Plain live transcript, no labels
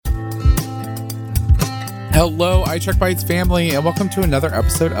Hello, iCheck Bites family, and welcome to another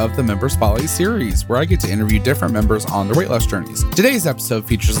episode of the Member Spotlight series, where I get to interview different members on their weight loss journeys. Today's episode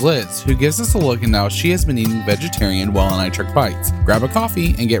features Liz, who gives us a look at how she has been eating vegetarian while on iCheck Bites. Grab a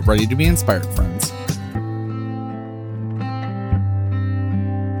coffee and get ready to be inspired, friends.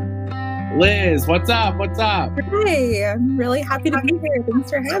 Liz, what's up? What's up? Hey, I'm really happy to be here. Thanks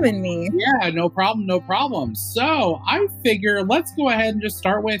for having me. Yeah, no problem. So I figure let's go ahead and just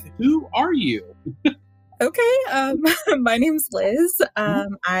start with, who are you? Okay, my name's Liz.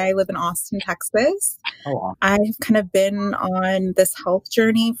 I live in Austin, Texas. Oh, wow. I've kind of been on this health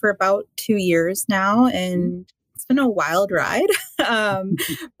journey for about 2 years now, and it's been a wild ride,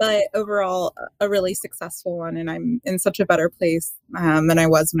 but overall a really successful one, and I'm in such a better place than I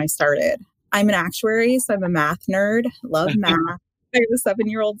was when I started. I'm an actuary, so I'm a math nerd, love math. I have a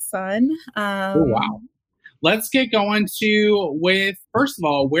 7-year-old son. Oh, wow. Let's get going with, first of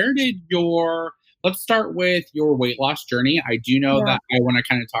all, let's start with your weight loss journey. I do know that I want to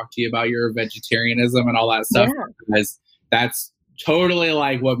kind of talk to you about your vegetarianism and all that stuff, because that's totally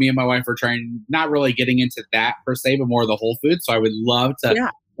like what me and my wife are trying, not really getting into that per se, but more of the whole food. So I would love to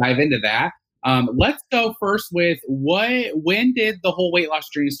dive into that. Let's go first with when did the whole weight loss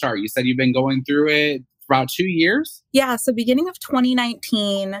journey start? You said you've been going through it for about 2 years? Yeah. So beginning of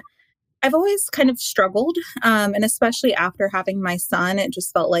 2019, I've always kind of struggled. And especially after having my son, it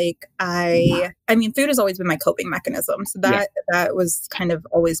just felt like I mean, food has always been my coping mechanism. So that was kind of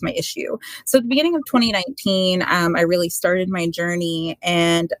always my issue. So at the beginning of 2019, I really started my journey,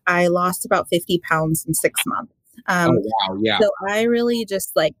 and I lost about 50 pounds in 6 months. Oh, wow. Yeah. So I really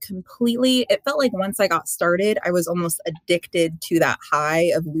just completely, it felt like once I got started, I was almost addicted to that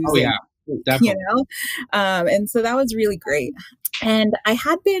high of losing. Oh, yeah. Definitely. And so that was really great. And I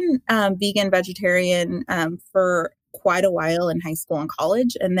had been vegan, vegetarian for quite a while in high school and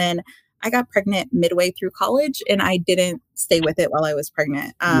college. And then I got pregnant midway through college, and I didn't stay with it while I was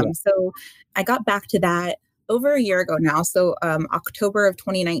pregnant. So I got back to that over a year ago now. So October of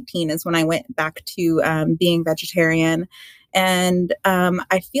 2019 is when I went back to being vegetarian. And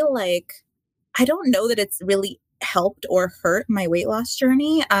I feel like, I don't know that it's really helped or hurt my weight loss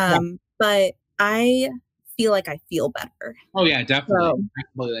journey, but I feel like I feel better. Oh, yeah, definitely. I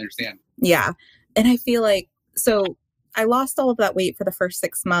completely understand. Yeah. And I feel like, so I lost all of that weight for the first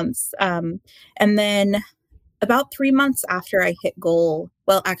 6 months. And then about 3 months after I hit goal,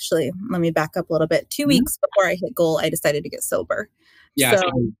 well, actually, let me back up a little bit. 2 weeks before I hit goal, I decided to get sober. Yeah, so,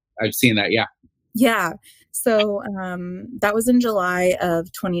 I've seen that. Yeah. Yeah. So that was in July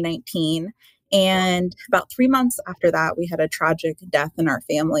of 2019. And about 3 months after that, we had a tragic death in our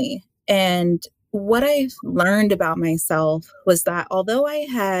family. And what I learned about myself was that although I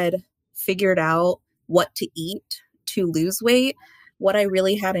had figured out what to eat to lose weight, what I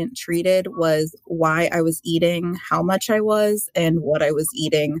really hadn't treated was why I was eating, how much I was, and what I was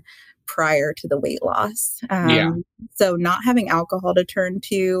eating prior to the weight loss. So not having alcohol to turn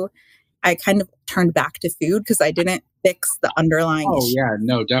to, I kind of turned back to food because I didn't fix the underlying issue. Yeah,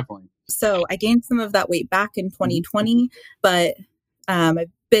 no, definitely. So I gained some of that weight back in 2020, but I've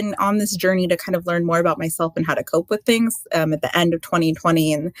been on this journey to kind of learn more about myself and how to cope with things at the end of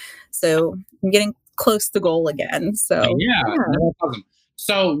 2020. And so I'm getting close to goal again. So that's awesome.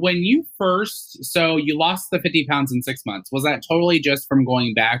 So when you you lost the 50 pounds in 6 months, was that totally just from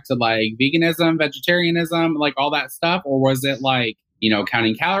going back to like veganism, vegetarianism, like all that stuff? Or was it like,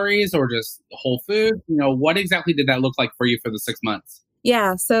 counting calories or just whole food? What exactly did that look like for you for the 6 months?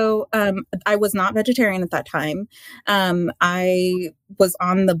 Yeah. So I was not vegetarian at that time. I was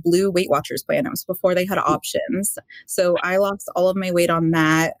on the Blue Weight Watchers plan. It was before they had options. So I lost all of my weight on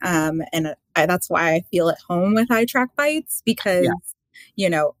that. And that's why I feel at home with iTrack Bites, because,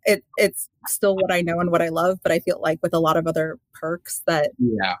 it's still what I know and what I love. But I feel like with a lot of other perks that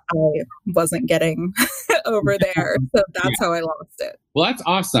I wasn't getting over there. So that's how I lost it. Well, that's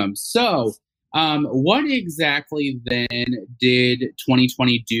awesome. So what exactly then did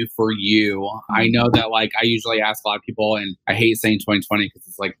 2020 do for you? I know that I usually ask a lot of people, and I hate saying 2020 because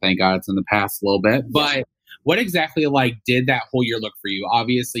it's like, thank God it's in the past a little bit, but what exactly did that whole year look for you?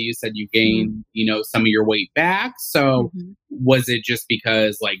 Obviously you said you gained, some of your weight back. So was it just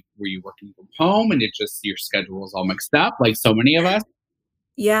because were you working from home and it just, your schedule was all mixed up like so many of us?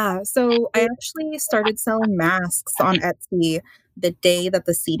 Yeah. So I actually started selling masks on Etsy the day that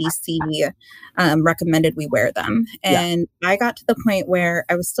the CDC recommended we wear them. And I got to the point where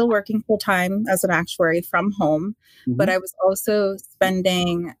I was still working full time as an actuary from home, but I was also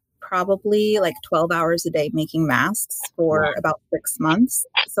spending probably 12 hours a day making masks for about 6 months.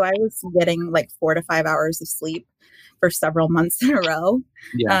 So I was getting 4 to 5 hours of sleep for several months in a row,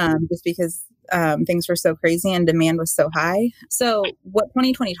 just because things were so crazy and demand was so high. So what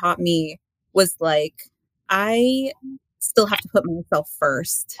 2020 taught me was like, I still have to put myself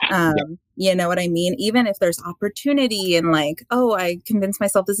first. Yeah. You know what I mean? Even if there's opportunity and like, oh, I convinced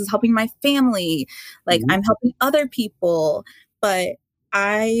myself this is helping my family, like Mhm. I'm helping other people, but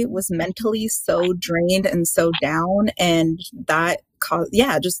I was mentally so drained and so down, and that caused,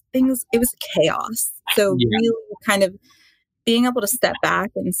 yeah, just things, it was chaos. So Yeah. really kind of being able to step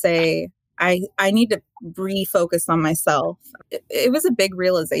back and say, I need to refocus on myself. It was a big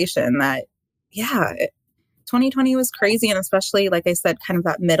realization that, yeah, 2020 was crazy. And especially, like I said, kind of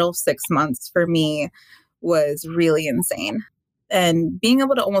that middle 6 months for me was really insane. And being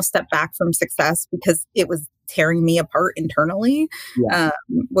able to almost step back from success because it was tearing me apart internally Yeah.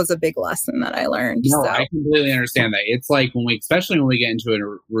 um, was a big lesson that I learned. No, So, I completely understand that. It's like when we, especially when we get into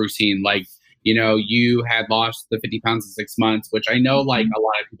a routine, like, you had lost the 50 pounds in 6 months, which I know like mhm, a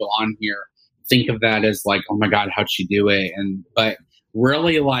lot of people on here think of that as like, oh my God, how'd she do it? But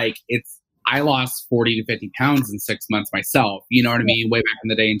really, like, I lost 40 to 50 pounds in 6 months myself, you know what I yeah, mean? Way back in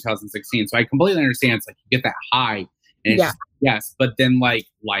the day in 2016. So I completely understand. It's like you get that high and it's yeah, just, yes, but then like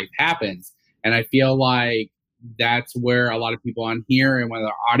life happens. And I feel like that's where a lot of people on here and when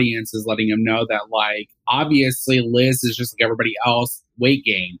our audience is letting them know that like obviously Liz is just like everybody else, weight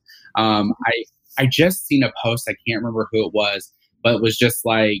gain. I just seen a post, I can't remember who it was, but it was just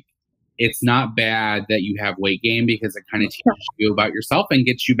like it's not bad that you have weight gain because it kind of teaches you about yourself and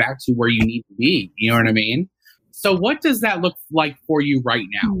gets you back to where you need to be. You know what I mean? So what does that look like for you right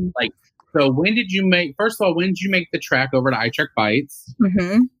now? yeah. Like, so when did you make, first of all, when did you make the track over to iTrack Bites?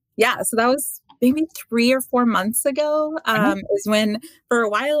 Mhm. Yeah, so that was maybe 3 or 4 months ago, Uh-huh. is when for a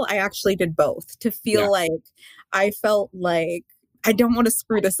while I actually did both to Yeah. feel like I felt like I don't wanna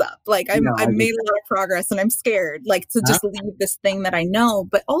screw this up. Like, No, I've I get made a lot of progress and I'm scared, like, to that. just leave this thing that I know,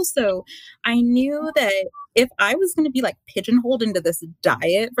 but also I knew that if I was gonna be, like, pigeonholed into this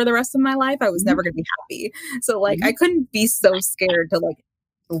diet for the rest of my life, I was Mhm, never gonna be happy. So, like, I mhm. couldn't be so scared to, like,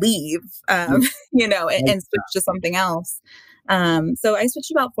 leave, Yeah, I and switch to something else. So I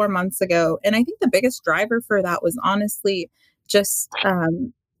switched about 4 months ago. And I think the biggest driver for that was honestly just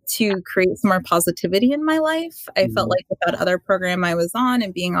to create some more positivity in my life. I felt mhm, like with that other program I was on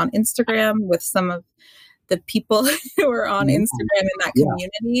and being on Instagram with some of the people who were on mhm. Instagram in that Yeah,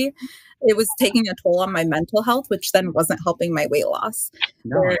 community, it was taking a toll on my mental health, which then wasn't helping my weight loss.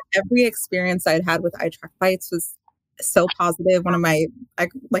 no, Where every experience I'd had with iTrack Bites was so positive. One of my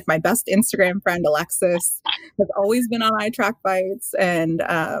like my best Instagram friend, Alexis, has always been on iTrack Bites, and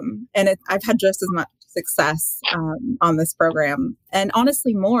I've had just as much success on this program, and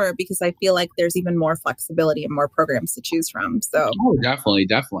honestly more because I feel like there's even more flexibility and more programs to choose from. So oh, definitely,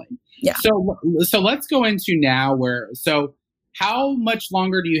 definitely. yeah. So let's go into now how much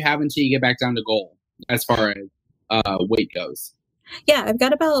longer do you have until you get back down to goal as far as weight goes? Yeah, I've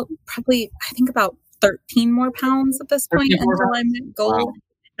got about probably, I think about 13 more pounds at this point 13 more until I'm pounds? at Wow. goal.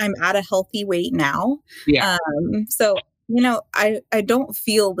 I'm at a healthy weight now. Yeah, So, I don't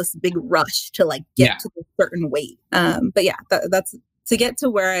feel this big rush to like yeah, get to a certain weight. But yeah, that's to get to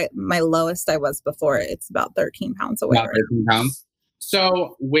where my lowest I was before. It's about 13 pounds away about right 13 pounds.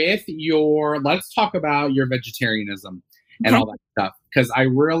 So let's talk about your vegetarianism now. and Okay. all that stuff. Because I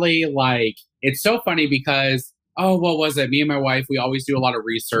really like, it's so funny because, oh, what was it? Me and my wife, we always do a lot of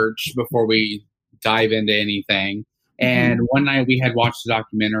research before we dive into anything. Hmm. And one night we had watched a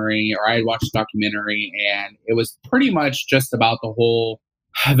documentary, or I had watched a documentary, and it was pretty much just about the whole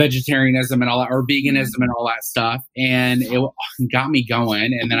vegetarianism and all that, or veganism and all that stuff. And it got me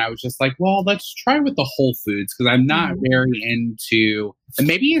going. And then I was just like, well, let's try with the whole foods because I'm not Hmm. very into, and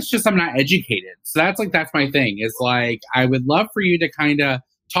maybe it's just I'm not educated. So that's my thing is like, I would love for you to kind of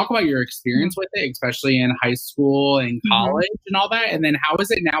talk about your experience with it, especially in high school and Hmm. college and all that. And then how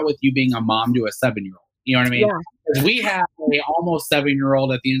is it now with you being a mom to a 7-year old? You know what I mean? Yeah. Because we have a almost 7-year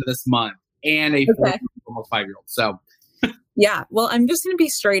old at the end of this month and a Okay. almost 5-year old. So Yeah, well, I'm just going to be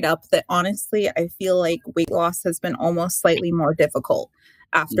straight up that honestly, I feel like weight loss has been almost slightly more difficult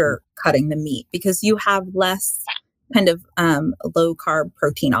mhm, after cutting the meat because you have less kind of low carb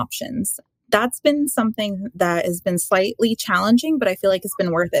protein options. That's been something that has been slightly challenging, but I feel like it's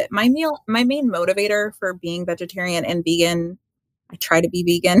been worth it. My main motivator for being vegetarian and vegan, I try to be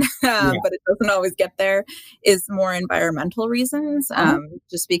vegan, yeah. but it doesn't always get there, is more environmental reasons, Uh-huh.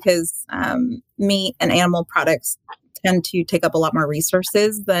 just because meat and animal products tend to take up a lot more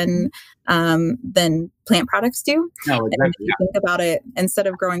resources than plant products do. No, And if exactly. you think about it, instead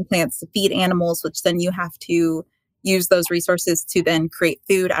of growing plants to feed animals, which then you have to use those resources to then create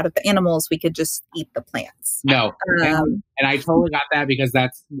food out of the animals. We could just eat the plants. No. And I totally got that because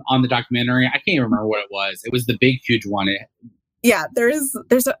that's on the documentary. I can't even remember what it was. It was the big, huge one. Yeah, there's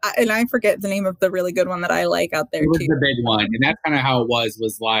and I forget the name of the really good one that I like out there It was too. the big one. And that's kind of how it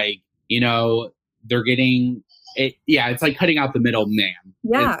was like, they're getting it. Yeah, it's like cutting out the middleman.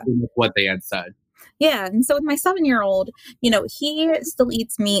 Yeah. Is what they had said. Yeah. And so with my 7-year-old, he still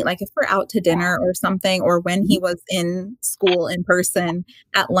eats meat. Like if we're out to dinner or something, or when he was in school in person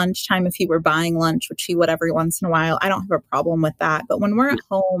at lunchtime, if he were buying lunch, which he would every once in a while, I don't have a problem with that. But when we're at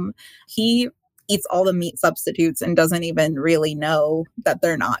home, he eats all the meat substitutes and doesn't even really know that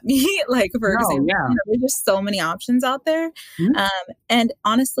they're not meat. Like, for example, there's just so many options out there. And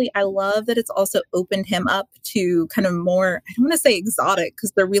honestly, I love that it's also opened him up to kind of more, I don't want to say exotic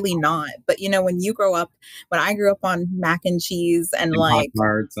because they're really not. But, when I grew up on mac and cheese and like,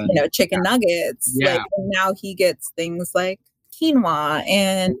 chicken nuggets, like now he gets things like quinoa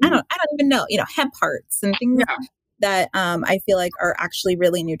and I don't even know, hemp hearts and things that I feel like are actually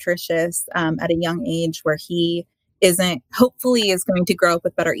really nutritious at a young age, where he hopefully is going to grow up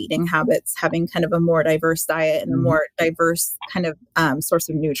with better eating habits, having kind of a more diverse diet and a more diverse kind of source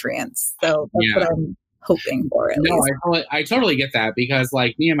of nutrients. So that's what I'm hoping for, at least. I totally get that, because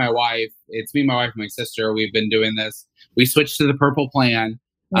like it's me, my wife, and my sister, we've been doing this. We switched to the purple plan,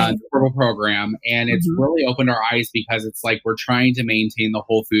 the purple program, and it's really opened our eyes, because it's like we're trying to maintain the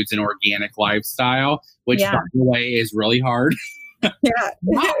whole foods and organic lifestyle, which by the way is really hard.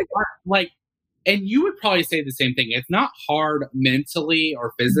 And you would probably say the same thing. It's not hard mentally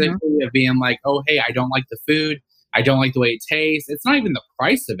or physically of being like, oh, hey, I don't like the food. I don't like the way it tastes. It's not even the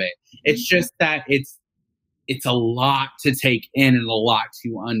price of it. It's just that it's a lot to take in and a lot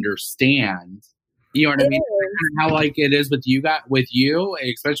to understand. You know what I mean? How like it is with you,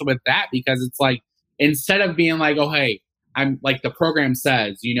 especially with that, because it's like, instead of being like, oh, hey, I'm like the program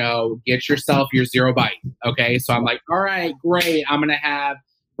says, get yourself your 0 bite. Okay. So I'm like, all right, great. I'm going to have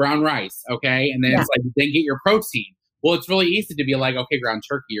brown rice. Okay. And then it's like, then get your protein. Well, it's really easy to be like, okay, ground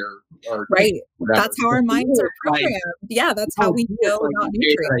turkey or right. That's how our minds are programmed. That's how we know about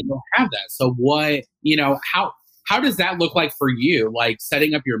nutrients. I don't have that. So what, how does that look like for you? Like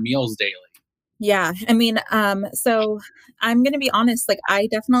setting up your meals daily? Yeah. I mean, so I'm going to be honest, like I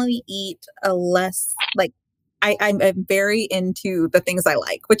definitely eat a less, like I'm very into the things I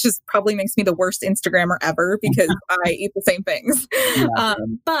like, which is probably makes me the worst Instagrammer ever, because I eat the same things.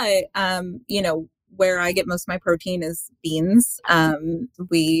 But where I get most of my protein is beans.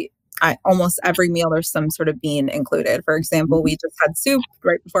 Almost every meal there's some sort of bean included. For example, we just had soup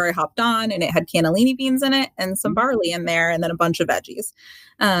right before I hopped on, and it had cannellini beans in it and some barley in there, and then a bunch of veggies.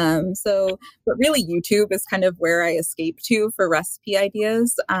 But really YouTube is kind of where I escape to for recipe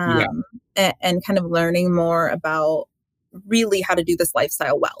ideas, and kind of learning more about really how to do this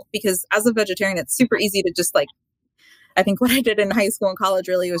lifestyle well. Because as a vegetarian, it's super easy to just like, I think what I did in high school and college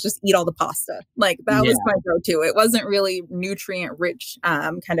really was just eat all the pasta. Like that was my go-to. It wasn't really nutrient rich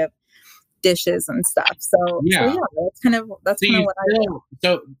kind of dishes and stuff. So that's kind of what I do.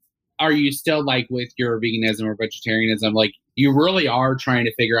 So are you still like with your veganism or vegetarianism, like you really are trying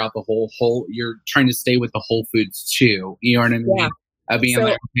to figure out the whole you're trying to stay with the whole foods too, you know what I mean? Yeah. Being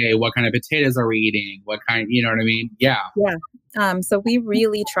like, okay, what kind of potatoes are we eating? What kind, you know what I mean? Yeah. So we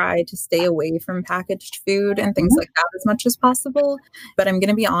really try to stay away from packaged food and things like that as much as possible. But I'm going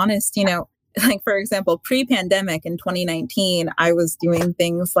to be honest, like for example, pre-pandemic in 2019, I was doing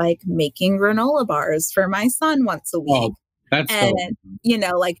things like making granola bars for my son once a week.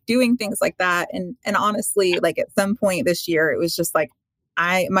 Like doing things like that. And honestly, like at some point this year, it was just like,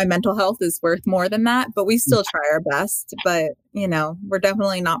 my mental health is worth more than that, but we still try our best. But, we're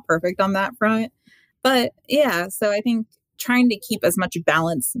definitely not perfect on that front. But so I think trying to keep as much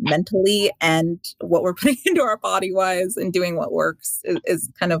balance mentally and what we're putting into our body wise and doing what works is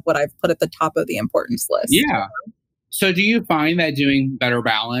kind of what I've put at the top of the importance list. Yeah. So do you find that doing better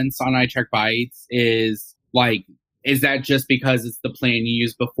balance on iTrack Bites is that just because it's the plan you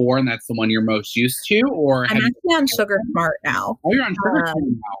used before and that's the one you're most used to? Or I'm actually on Sugar Smart now. Oh, you're on Sugar Smart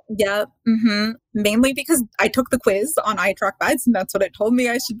now. Yep. Mm-hmm. Mainly because I took the quiz on iTrack Bites and that's what it told me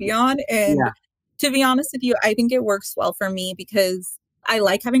I should be on. And to be honest with you, I think it works well for me because I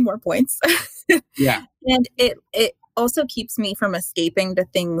like having more points. And it also keeps me from escaping to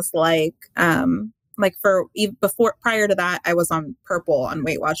things like prior to that, I was on purple on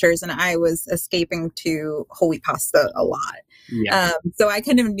Weight Watchers and I was escaping to whole wheat pasta a lot. So I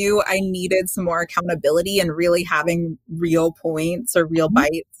kind of knew I needed some more accountability, and really having real points or real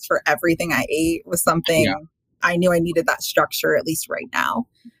bites for everything I ate was something I knew I needed that structure, at least right now.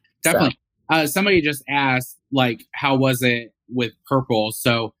 Definitely. Somebody just asked, like, how was it with purple?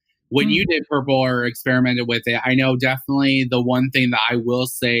 So when Mm, you did purple or experimented with it, I know definitely the one thing that I will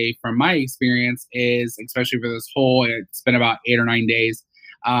say from my experience is, especially for this whole, it's been about 8 or 9 days,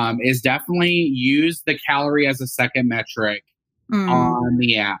 is definitely use the calorie as a second metric mm, on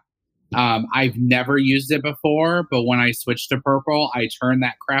the app. I've never used it before, but when I switched to purple, I turned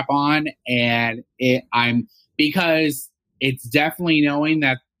that crap on, and because it's definitely knowing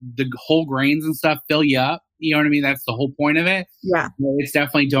that the whole grains and stuff fill you up. You know what I mean? That's the whole point of it. yeah, But it's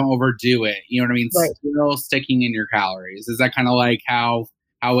definitely don't overdo it. You know what I mean? right. Still sticking in your calories. Is that kind of like how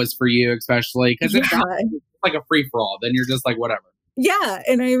it was for you, especially? Because if not, Yeah. it's like a free for all. Then you're just like whatever. Yeah,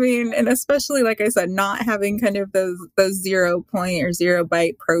 and I mean, and especially like I said, not having kind of those 0 point or 0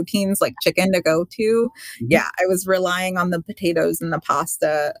 bite proteins like chicken to go to. Mhm. Yeah, I was relying on the potatoes and the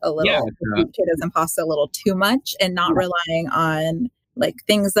pasta a Yeah, little, the sweet potatoes and pasta a little too much, and not yeah. relying on like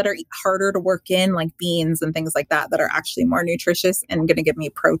things that are harder to work in, like beans and things like that, that are actually more nutritious and going to give me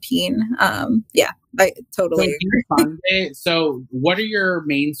protein. Yeah, I So totally do you agree. find it? So what are your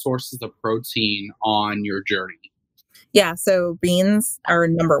main sources of protein on your journey? Yeah, so beans are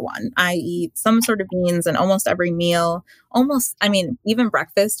number one. I eat some sort of beans in almost every meal. Almost, I mean, even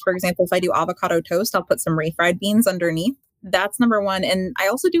breakfast, for example, if I do avocado toast, I'll put some refried beans underneath. That's number one. And I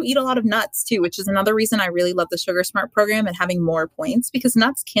also do eat a lot of nuts too, which is another reason I really love the Sugar Smart program and having more points, because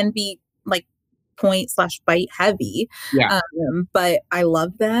nuts can be like point/bite heavy. Yeah. But I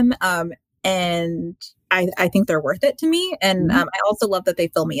love them. And I think they're worth it to me. And Mhm. I also love that they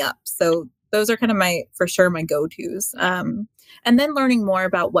fill me up. So those are kind of my, for sure, my go-tos. And then learning more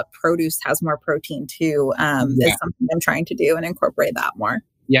about what produce has more protein too, is Yeah. something I'm trying to do and incorporate that more.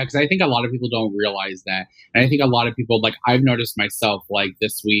 Yeah, because I think a lot of people don't realize that. And I think a lot of people, like, I've noticed myself, like,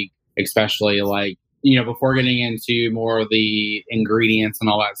 this week, especially, like, before getting into more of the ingredients and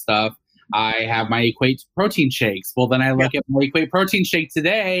all that stuff, I have my Equate protein shakes. Well, then I Yeah. look at my Equate protein shake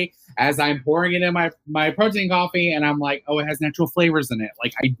today as I'm pouring it in my protein coffee, and I'm like, oh, it has natural flavors in it.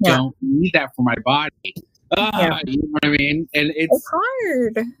 Like, I Yeah. don't need that for my body. Yeah. You know what I mean? And It's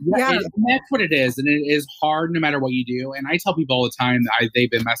hard. yeah, Yeah. and that's what it is, and it is hard no matter what you do. And I tell people all the time that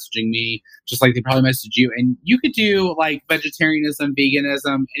they've been messaging me just like they probably messaged you. And you could do like vegetarianism,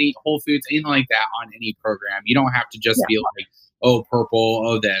 veganism, any Whole Foods, anything like that on any program. You don't have to just Yeah. be like, oh, purple,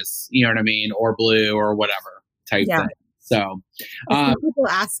 oh, this, you know what I mean, or blue, or whatever type Yeah. thing. So, I see um, people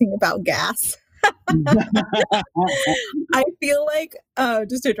asking about gas. I feel like,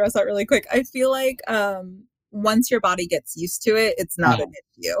 just to address that really quick, I feel like once your body gets used to it, it's not an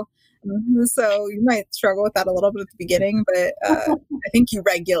issue. So you might struggle with that a little bit at the beginning, but I think you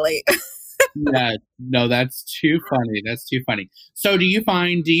regulate. yeah, no, that's too funny. That's too funny. So, do you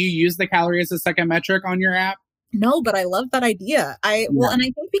use the calorie as a second metric on your app? No, but I love that idea. Well, Yeah. and I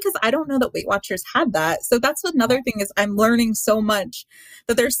think because I don't know that Weight Watchers had that. So that's another thing, is I'm learning so much,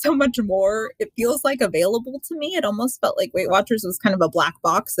 that there's so much more. It feels like available to me. It almost felt like Weight Watchers was kind of a black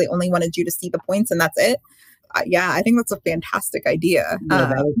box. They only wanted you to see the points and that's it. Yeah, I think that's a fantastic idea. Yeah,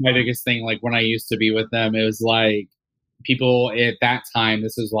 that was my biggest thing. Like when I used to be with them, it was like people at that time,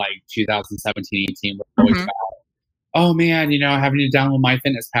 this was like 2017, 18, were always, Mhm. oh man, having to download my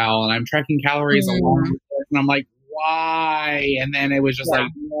Fitness Pal and I'm tracking calories along Mm, with it. And I'm like, why? And then it was just yeah.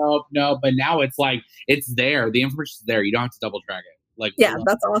 like, nope, no. But now it's like, it's there. The information's there. You don't have to double track it. Like, Yeah,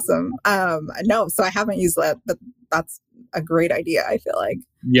 that's awesome. No, so I haven't used that, but that's a great idea, I feel like.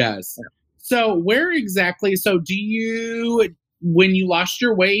 yes. So where exactly? So when you lost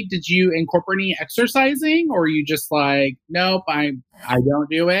your weight, did you incorporate any exercising, or are you just like, nope, I don't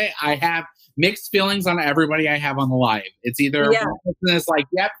do it. I have mixed feelings on everybody I have on the live. It's either Yeah. one person is like,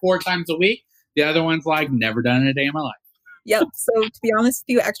 yep, 4 times a week. The other one's like, never done it a day in my life. Yep. So to be honest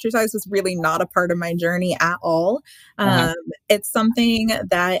with you, exercise was really not a part of my journey at all. Uh-huh. Um, it's something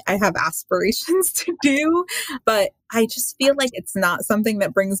that I have aspirations to do, but I just feel like it's not something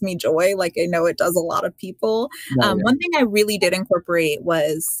that brings me joy. Like I know it does a lot of people. No, yeah. One thing I really did incorporate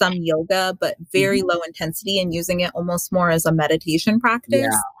was some yoga, but very Mhm. low intensity, and using it almost more as a meditation Yeah.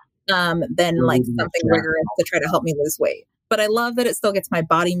 practice, than like Relieving the something stress. rigorous to try to help me lose weight. But I love that it still gets my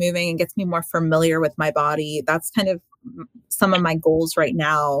body moving and gets me more familiar with my body. That's kind of some of my goals right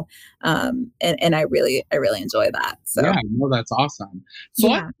now. And I really enjoy that. So Yeah, no, that's awesome. So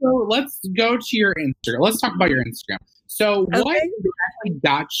yeah. let's go to your Instagram. Let's talk about your Instagram. So what Okay. exactly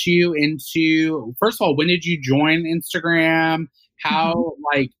got you into, first of all, when did you join Instagram? Mhm. How,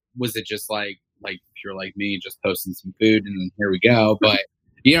 like, was it just like if you're like me, just posting some food and then here we go? But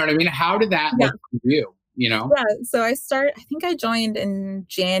you know what I mean? How did that Yeah. look for you? Yeah, so I think I joined in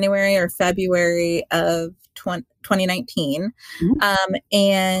January or February of 2019. Mhm.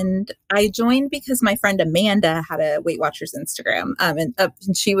 And I joined because my friend Amanda had a Weight Watchers Instagram, and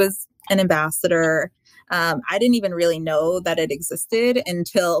she was an ambassador. I didn't even really know that it existed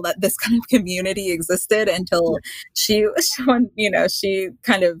until that this kind of community existed until she,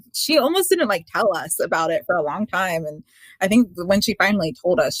 she almost didn't like tell us about it for a long time. And I think when she finally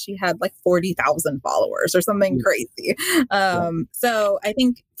told us, she had like 40,000 followers or something Yeah. crazy. Yeah. So I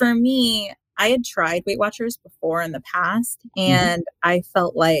think for me, I had tried Weight Watchers before in the past, Mhm. and I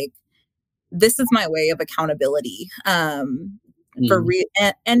felt like this is my way of accountability. Mhm.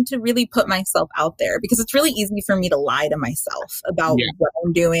 And to really put myself out there, because it's really easy for me to lie to myself about Yeah. what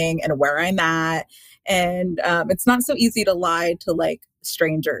I'm doing and where I'm at. And it's not so easy to lie to like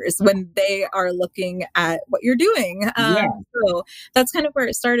strangers when they are looking at what you're doing. Yeah. So that's kind of where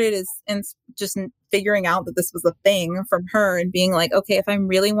it started, is in just figuring out that this was a thing from her and being like, okay, if I'm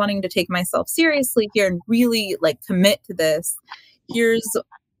really wanting to take myself seriously here and really like commit to this, here's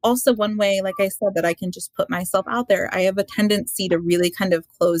also one way, like I said, that I can just put myself out there. I have a tendency to really kind of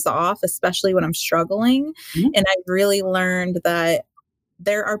close off, especially when I'm struggling. Mhm. And I've really learned that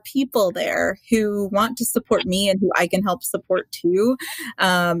there are people there who want to support me and who I can help support too.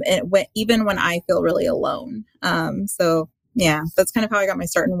 Even when I feel really alone. So yeah, that's kind of how I got my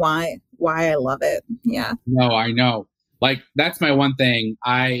start and why I love it. Yeah. No, I know. Like, that's my one thing.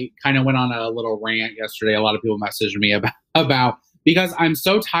 I kind of went on a little rant yesterday. A lot of people messaged me about because I'm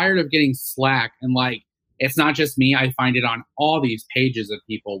so tired of getting slack, and like, it's not just me. I find it on all these pages of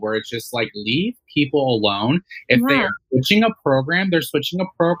people where it's just like, leave people alone. If they Yeah. are switching a program, they're switching a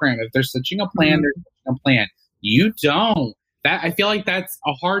program. If they're switching a plan, they're Mhm. switching a plan. You don't. That, I feel like that's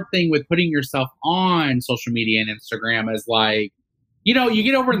a hard thing with putting yourself on social media and Instagram, is like, you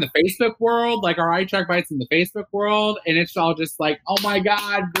get over in the Facebook world, like our eye track bites in the Facebook world, and it's all just like, oh my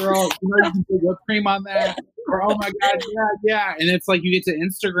God, girl, you can put whipped cream on that. Or, oh my God, yeah, yeah. And it's like you get to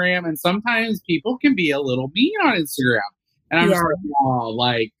Instagram, and sometimes people can be a little mean on Instagram. And I'm Yeah. just like, oh,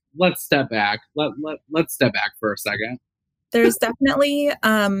 like, let's step back. Let's step back for a second. There's definitely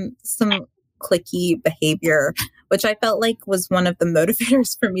some clicky behavior, which I felt like was one of the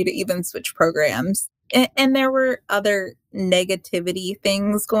motivators for me to even switch programs. And there were other negativity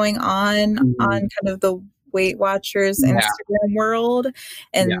things going on Mhm. kind of the Weight Watchers Yeah, Instagram world,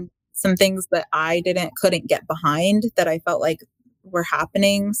 yeah. and some things that I couldn't get behind that I felt like were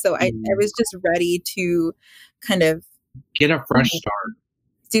happening. So I Mhm. was just ready to kind of Get a fresh start.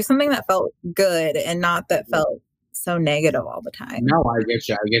 do something that felt good and not that felt so negative all the time. No, I get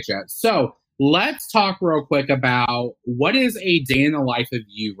you. I get you. So let's talk real quick about what is a day in the life of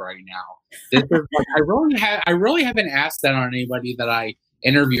you right now. This is like, I really haven't asked that on anybody that I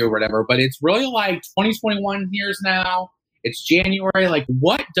interview or whatever, but it's really like 2021 years now. It's January. Like,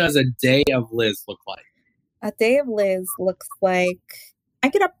 what does a day of Liz look like? A day of Liz looks like I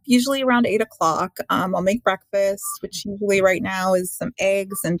get up usually around 8 o'clock. I'll make breakfast, which usually right now is some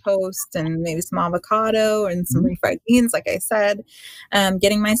eggs and toast and maybe some avocado and some Mhm. refried beans, like I said.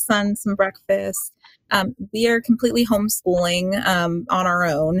 Getting my son some breakfast. We are completely homeschooling on our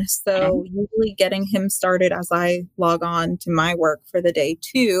own. So, usually getting him started as I log on to my work for the day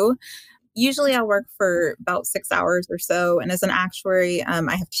too. Usually I'll work for about 6 hours or so. And as an actuary, I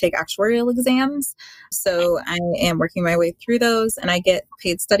have to take actuarial exams. So I am working my way through those and I get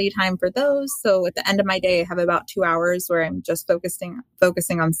paid study time for those. So at the end of my day, I have about 2 hours where I'm just focusing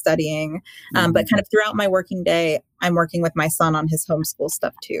on studying. But Mhm. kind of throughout my working day, I'm working with my son on his homeschool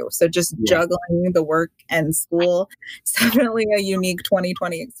stuff too. So just Yeah. juggling the work and school. It's definitely a unique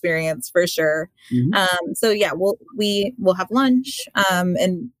 2020 experience for sure. Mhm. So yeah, we will have lunch,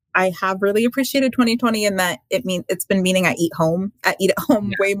 and I have really appreciated 2020 in that it's been meaning I eat at home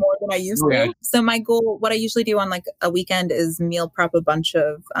Yeah. way more than I used Oh, yeah. to. So my goal, what I usually do on like a weekend, is meal prep a bunch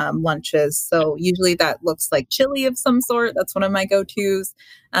of lunches. So usually that looks like chili of some sort. That's one of my go-tos.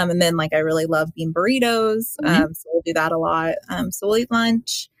 And then like I really love bean burritos. Mhm. So we'll do that a lot. So we'll eat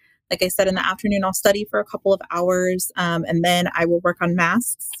lunch. Like I said, in the afternoon, I'll study for a couple of hours, and then I will work on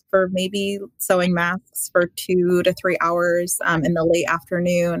masks for maybe sewing masks for 2 to 3 hours in the late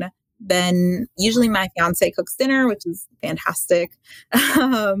afternoon. Then usually my fiance cooks dinner, which is fantastic.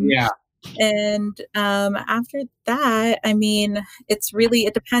 um, Yeah. and after that, I mean,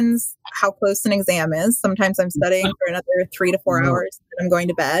 it depends how close an exam is. Sometimes I'm studying for another 3 to 4 hours, and I'm going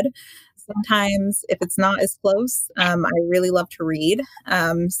to bed. Sometimes, if it's not as close, I really love to read.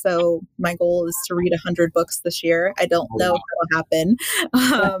 So my goal is to read 100 books this year. I don't Oh, know if wow. that'll happen.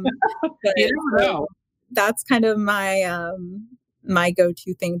 Um, but You never so know. that's kind of my my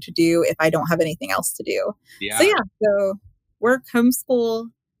go-to thing to do if I don't have anything else to do. So Yeah. yeah, so work, homeschool,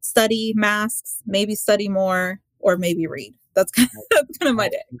 study, masks, maybe study more, or maybe read. That's kind of, that's kind of my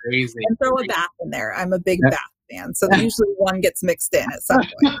That's day. crazy. And throw a bath in there. I'm a big bath fan, so usually one gets mixed in at some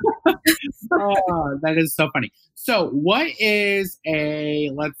point. Oh, that is so funny. So, what is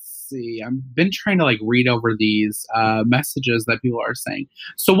let's see, I've been trying to like read over these messages that people are saying.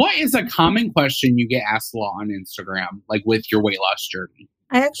 So, what is a common question you get asked a lot on Instagram, like with your weight loss journey?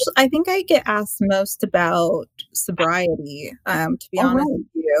 I think I get asked most about sobriety, to be Oh, honest right. with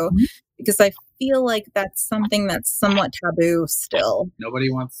you, Mhm. because I feel like that's something that's somewhat taboo still.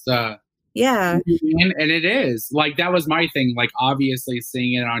 Nobody wants to. Yeah. And it is like that was my thing. Like, obviously,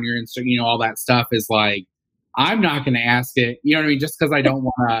 seeing it on your Instagram, all that stuff is like, I'm not going to ask it, you know what I mean? Just because I don't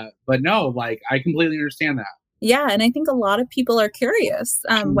want to. But no, like, I completely understand that. Yeah, and I think a lot of people are curious,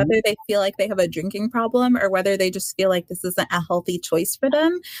 Mhm. whether they feel like they have a drinking problem or whether they just feel like this isn't a healthy choice for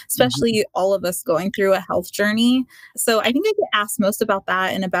them, Mhm. especially all of us going through a health journey. So I think I get asked most about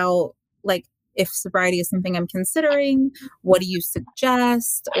that and about like if sobriety is something I'm considering, what do you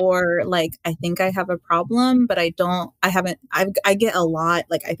suggest? Or like, I think I have a problem, but I haven't, I get a lot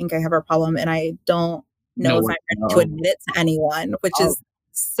like, I think I have a problem and I don't know No if way. I'm ready to Oh, admit it to anyone, which oh. is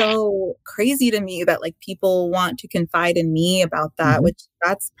so crazy to me that like people want to confide in me about that, Mhm. which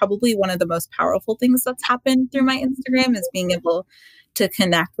that's probably one of the most powerful things that's happened through my Instagram is being able to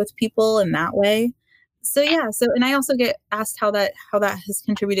connect with people in that way. So yeah, so and I also get asked how that has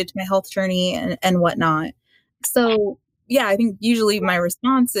contributed to my health journey and whatnot. So yeah, I think usually my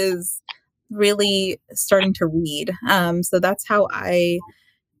response is really starting to read. So that's how I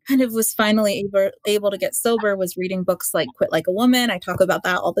kind of was finally able to get sober was reading books like Quit Like a Woman. I talk about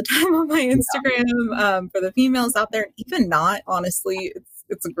that all the time on my Instagram, for the females out there, even not, honestly,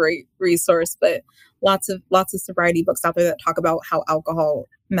 it's a great resource, but lots of sobriety books out there that talk about how alcohol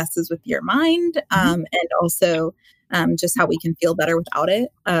messes with your mind, Mhm. and also, just how we can feel better without it.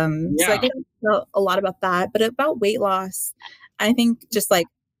 So I Yeah. get a lot about that, but about weight loss, I think just like,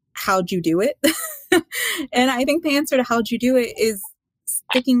 how'd you do it? And I think the answer to how'd you do it is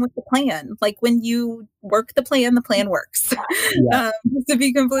sticking with the plan. Like when you work the plan works. Yeah. um, to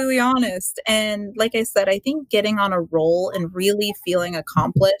be completely honest. And like I said, I think getting on a roll and really feeling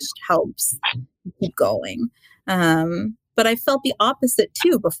accomplished helps keep going. But I felt the opposite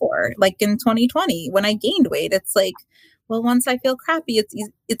too before, like in 2020 when I gained weight. It's like, well, once I feel crappy,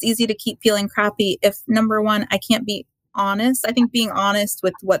 it's easy to keep feeling crappy if number one, I can't be honest. I think being honest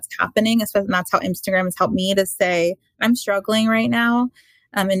with what's happening, especially and that's how Instagram has helped me to say I'm struggling right now,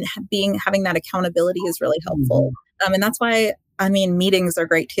 and being having that accountability is really helpful. Mhm. And that's why I mean meetings are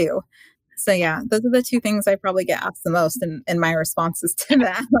great too. So yeah, those are the two things I probably get asked the most in my responses to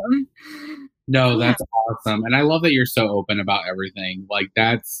them. No, Yeah. that's awesome, and I love that you're so open about everything. Like,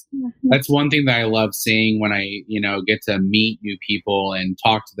 Yeah. that's one thing that I love seeing when I, get to meet new people and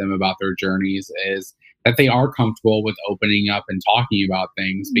talk to them about their journeys is that they are comfortable with opening up and talking about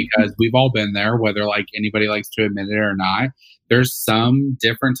things because we've all been there, whether, like, anybody likes to admit it or not. There's some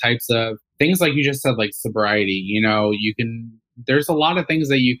different types of things, like you just said, like sobriety, you can there's a lot of things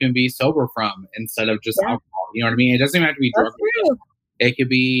that you can be sober from instead of just Yeah, alcohol, you know what I mean? It doesn't even have to be that's drug true. it could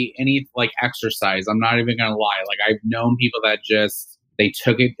be any like exercise. I'm not even gonna lie. Like I've known people that just they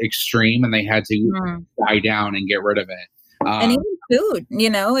took it extreme and they had to Mm. die down and get rid of it. And even food,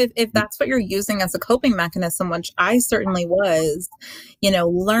 if that's what you're using as a coping mechanism, which I certainly was,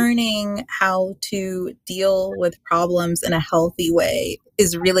 learning how to deal with problems in a healthy way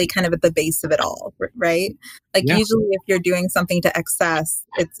is really kind of at the base of it all, right? Like Yeah, usually if you're doing something to excess,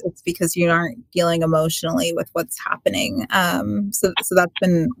 it's because you aren't dealing emotionally with what's happening. So that's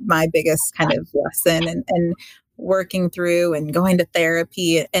been my biggest kind of lesson and working through and going to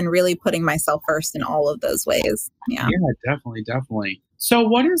therapy and really putting myself first in all of those ways. Yeah. yeah, definitely, definitely. So,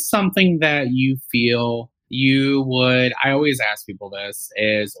 what is something that you feel you would? I always ask people this: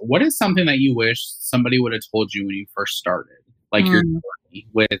 is what is something that you wish somebody would have told you when you first started, like your Mm. journey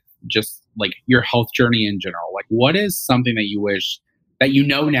with just like your health journey in general? Like, what is something that you wish that you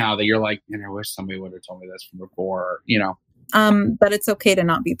know now that you're like, man, I wish somebody would have told me this from before, But it's okay to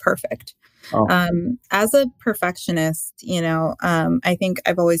not be perfect. Oh, As a perfectionist, I think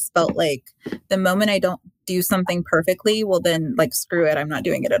I've always felt like the moment I don't do something perfectly, well, then like screw it, I'm not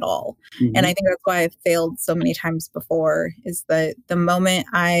doing it at all. And mhm, I think that's why I've failed so many times before is that the moment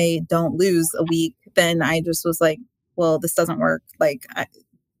I don't lose a week, then I just was like, well, this doesn't work. Like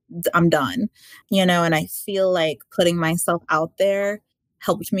I'm done, and I feel like putting myself out there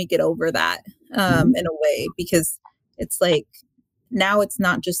helped me get over that mhm, in a way because it's like now it's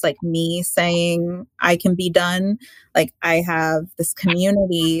not just like me saying I can be done. Like I have this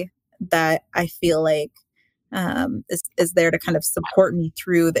community that I feel like is there to kind of support me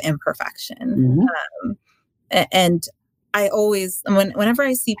through the imperfection. Mhm. And I always, whenever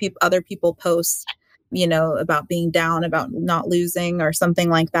I see other people post, about being down, about not losing or something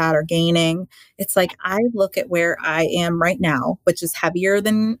like that, or gaining, it's like I look at where I am right now, which is heavier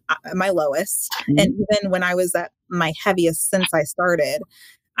than my lowest. And Mhm. even when I was at my heaviest since I started,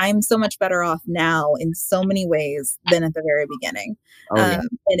 I'm so much better off now in so many ways than at the very beginning. Oh, yeah.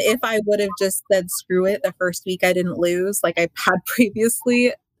 And if I would have just said, screw it, the first week I didn't lose like I had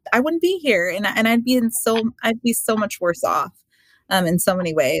previously, I wouldn't be here, and I'd be so much worse off, in so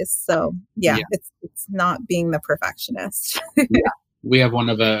many ways. So yeah, Yeah. it's not being the perfectionist. Yeah. We have one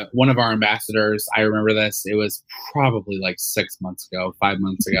of our ambassadors. I remember this. It was probably like 6 months ago, 5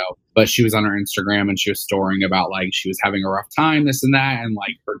 months ago. But she was on her Instagram and she was storing about like she was having a rough time, this and that, and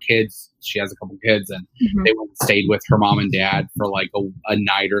like her kids. She has a couple kids, and Mhm. they went and stayed with her mom and dad for like a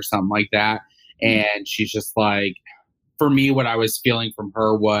night or something like that. And she's just like, for me, what I was feeling from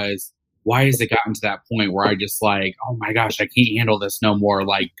her was, why has it gotten to that point where I just like, oh my gosh, I can't handle this no more.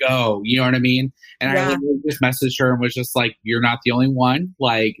 Like, go, you know what I mean? And I Yeah. literally just messaged her and was just like, you're not the only one.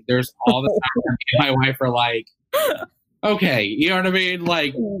 Like, there's all the time where me and my wife are like, okay, you know what I mean?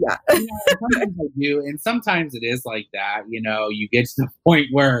 Like, Yeah. sometimes I do, and sometimes it is like that. You get to the point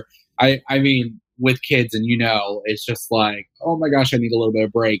where I mean, with kids, and it's just like, oh my gosh, I need a little bit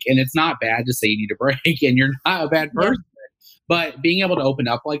of break, and it's not bad to say you need a break, and you're not a bad Yeah. person. But being able to open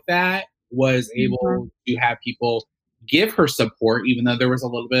up like that was Mhm. able to have people give her support, even though there was a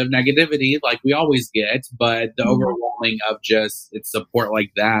little bit of negativity, like we always get. But the Mhm. overwhelming of just it's support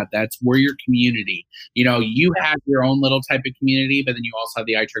like that, that's where your community, you Yeah. have your own little type of community, but then you also have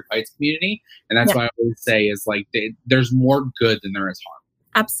the I Trick Fights community. And that's Yeah. why I always say is like there's more good than there is harm.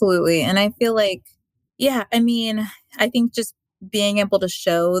 Absolutely. And I feel like, yeah, I mean, I think just being able to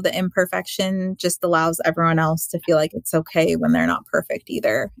show the imperfection just allows everyone else to feel like it's okay when they're not perfect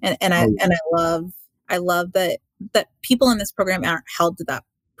either. Oh, And I love that people in this program aren't held to that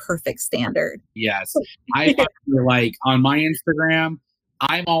perfect standard. yes. I find like on my Instagram,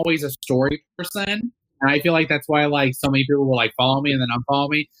 I'm always a story person. And I feel like that's why like so many people will like follow me and then unfollow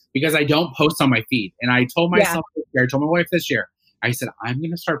me because I don't post on my feed. And I told Yeah. myself this year, I told my wife this year, I said, I'm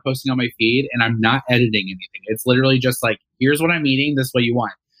going to start posting on my feed and I'm not editing anything. It's literally just like, here's what I'm eating. This is what you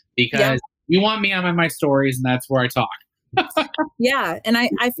want. Yeah. Because you want me on my stories and that's where I talk. Yeah. And I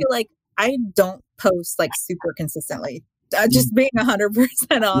feel like I don't post like super consistently. Mm, Just being 100%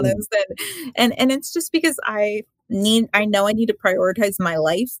 yeah. honest, and it's just because I know I need to prioritize my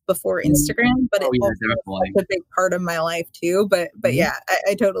life before Mhm. Instagram, but Oh, it yeah, also is definitely. such a big part of my life too. But Mhm. yeah,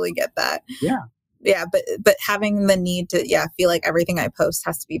 I totally get that. Yeah. Yeah, but having the need to, yeah, feel like everything I post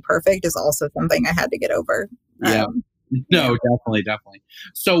has to be perfect is also something I had to get over. Yeah. Yeah. No, definitely, definitely.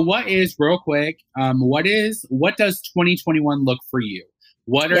 So what is real quick, what does 2021 look for you?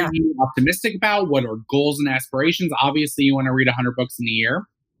 What are Yeah. you optimistic about? What are goals and aspirations? Obviously, you want to read 100 books in a year.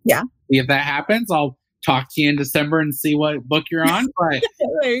 Yeah. If that happens, I'll talk to you in December and see what book you're on. But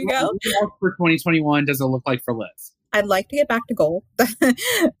There you go. what else for 2021 does it look like for Liz? I'd like to get back to goal.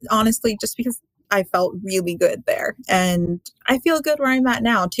 Honestly, just because I felt really good there. And I feel good where I'm at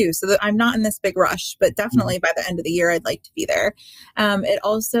now too. So that I'm not in this big rush, but Mhm. definitely by the end of the year, I'd like to be there. It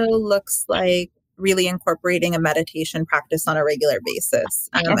also looks like really incorporating a meditation practice on a regular basis.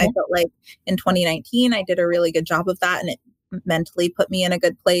 I Okay. felt like in 2019, I did a really good job of that and it mentally put me in a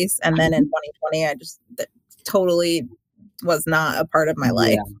good place. And then in Mhm. 2020, I just totally was not a part of my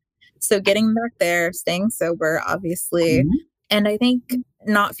life. Yeah. So getting back there, staying sober, obviously, Mhm. and I think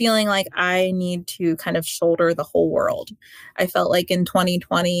not feeling like I need to kind of shoulder the whole world. I felt like in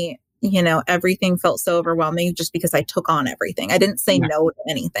 2020, everything felt so overwhelming just because I took on everything. I didn't say Yeah. no to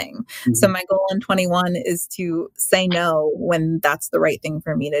anything. So Mhm. my goal in 21 is to say no when that's the right thing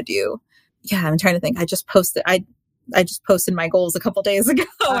for me to do. Yeah, I'm trying to think. I just posted my goals a couple days ago.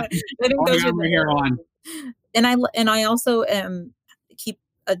 I think Oh my those God, are I'm right here on. and I also keep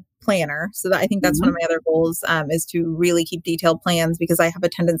a planner. So that I think that's one of Mhm. my other goals, is to really keep detailed plans because I have a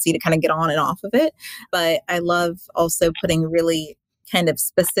tendency to kind of get on and off of it. But I love also putting really kind of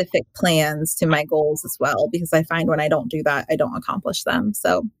specific plans to my goals as well because I find when I don't do that, I don't accomplish them.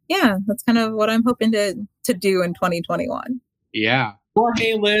 So yeah, that's kind of what I'm hoping to do in 2021. Yeah. Well,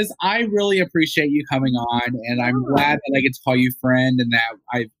 hey, Liz, I really appreciate you coming on, and I'm Yeah, glad that I get to call you friend and that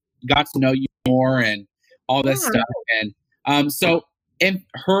I got to know you more and all this yeah. stuff. And so,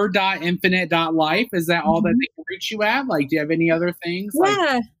 her dot infinite dot life, is that all that Mhm. they can reach you at? Like, do you have any other things? Like,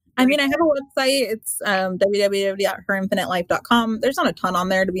 Yeah. I mean, I have a website. It's www.herinfinitelife.com. There's not a ton on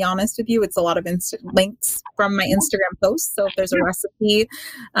there, to be honest with you. It's a lot of links from my Instagram posts. So if there's a recipe,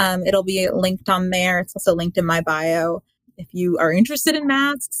 it'll be linked on there. It's also linked in my bio. If you are interested in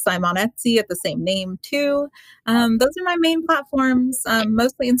masks, I'm on Etsy at the same name too. Those are my main platforms.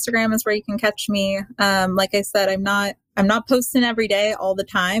 Mostly Instagram is where you can catch me. Like I said, I'm not posting every day all the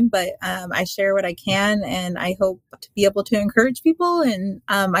time, but I share what I can, and I hope to be able to encourage people. And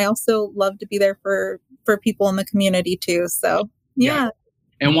I also love to be there for people in the community too. So yeah.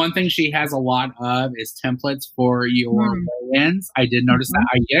 And one thing she has a lot of is templates for your weigh-ins. I did notice that.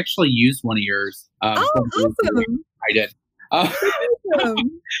 I actually used one of yours. Awesome. I did.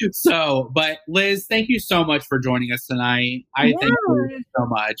 But Liz, thank you so much for joining us tonight. Thank you so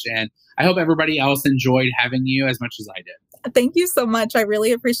much. And I hope everybody else enjoyed having you as much as I did. Thank you so much. I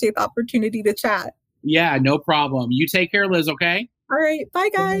really appreciate the opportunity to chat. Yeah, no problem. You take care, Liz, okay? All right. Bye,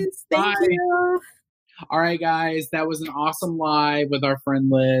 guys. Thank you. All right, guys. That was an awesome live with our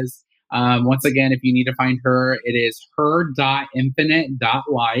friend Liz. Once again, if you need to find her, it is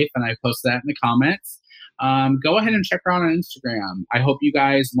her.infinite.life, and I posted that in the comments. Go ahead and check her out on Instagram. I hope you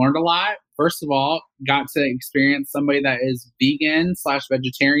guys learned a lot. First of all, got to experience somebody that is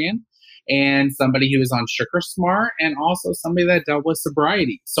vegan/vegetarian and somebody who is on Sugar Smart, and also somebody that dealt with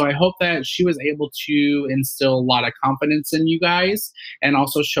sobriety. So I hope that she was able to instill a lot of confidence in you guys and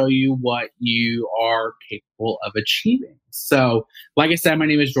also show you what you are capable of achieving. So, like I said, my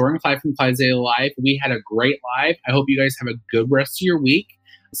name is Jordan Clyde from Clyde's Daily Life. We had a great live. I hope you guys have a good rest of your week.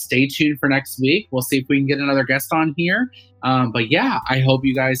 Stay tuned for next week. We'll see if we can get another guest on here. But yeah, I hope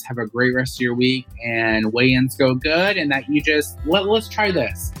you guys have a great rest of your week and weigh-ins go good, and that you just, let's try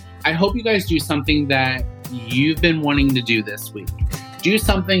this. I hope you guys do something that you've been wanting to do this week. Do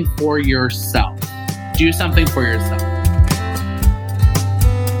something for yourself. Do something for yourself.